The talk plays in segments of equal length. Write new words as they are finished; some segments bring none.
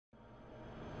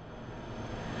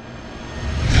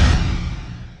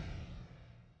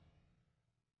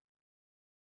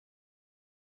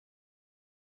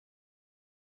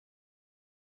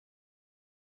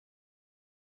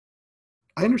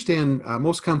I understand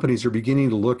most companies are beginning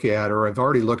to look at, or have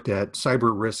already looked at,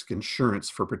 cyber risk insurance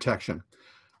for protection.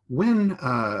 When,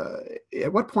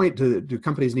 at what point do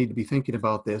companies need to be thinking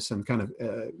about this and kind of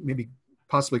maybe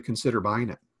possibly consider buying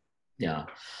it? Yeah,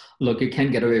 look, you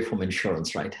can't get away from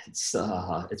insurance, right? It's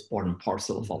part and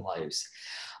parcel of our Mhm. lives.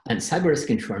 And cyber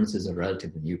risk insurance is a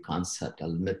relatively new concept.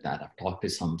 I'll admit that. I've talked to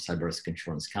some cyber risk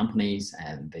insurance companies,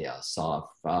 and they are sort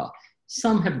of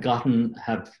some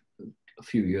have a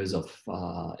few years of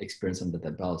experience under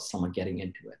their belt. Some are getting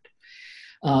into it.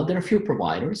 There are a few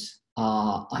providers.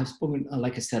 I've spoken,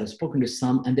 like I said, I've spoken to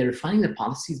some, and they're refining the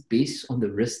policies based on the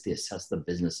risk they assess the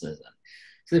businesses in.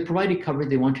 So they provide you coverage.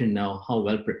 They want to know how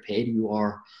well prepared you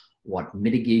are, what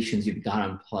mitigations you've got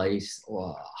in place,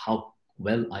 or how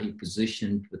well are you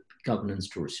positioned with governance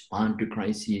to respond to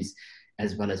crises,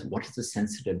 as well as what is the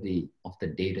sensitivity of the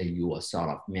data you are sort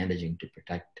of managing to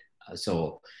protect.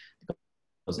 So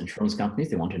those insurance companies,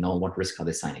 they want to know what risk are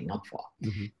they signing up for.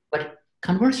 Mhm. But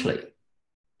conversely,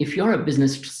 if you're a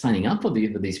business signing up for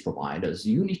these providers,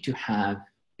 you need to have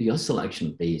your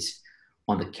selection based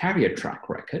on the carrier track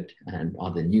record, and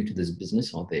are they new to this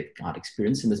business or they've got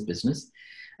experience in this business.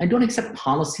 And don't accept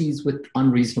policies with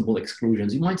unreasonable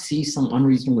exclusions. You might see some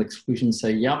unreasonable exclusions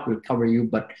say, yeah, we'll cover you,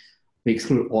 but we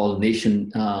exclude all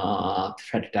nation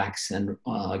threat attacks and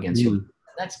against you. Mm.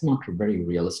 That's not very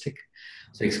realistic.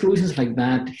 So exclusions like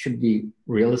that should be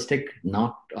realistic,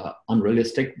 not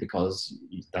unrealistic, because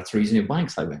that's the reason you're buying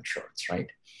cyber insurance, right?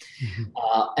 Mhm.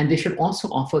 And they should also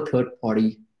offer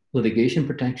third-party litigation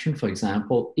protection. For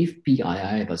example, if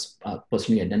PII, that's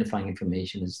personally identifying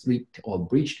information, is leaked or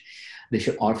breached, they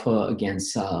should offer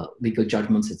against legal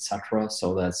judgments, etc.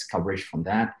 So that's coverage from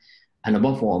that. And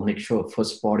above all, make sure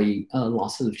first-party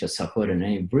losses which are suffered in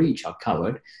any breach are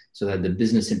covered, so that the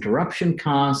business interruption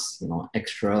costs,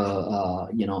 extra,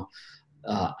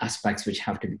 aspects which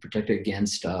have to be protected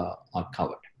against are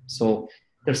covered. So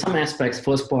there are some aspects,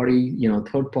 first party,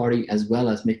 third party, as well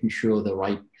as making sure the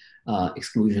right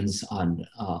exclusions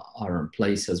are in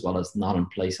place, as well as not in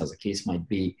place, as the case might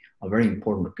be, are very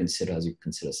important to consider as you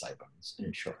consider cyber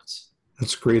insurance.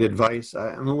 That's great advice.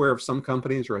 I'm aware of some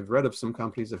companies, or I've read of some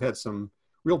companies that have had some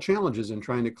real challenges in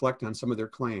trying to collect on some of their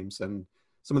claims, and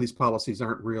some of these policies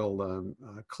aren't real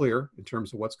clear in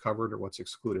terms of what's covered or what's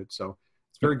excluded. So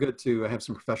it's very good to have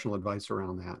some professional advice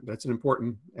around that. That's an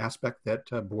important aspect that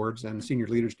boards and senior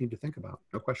leaders need to think about.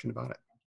 No question about it.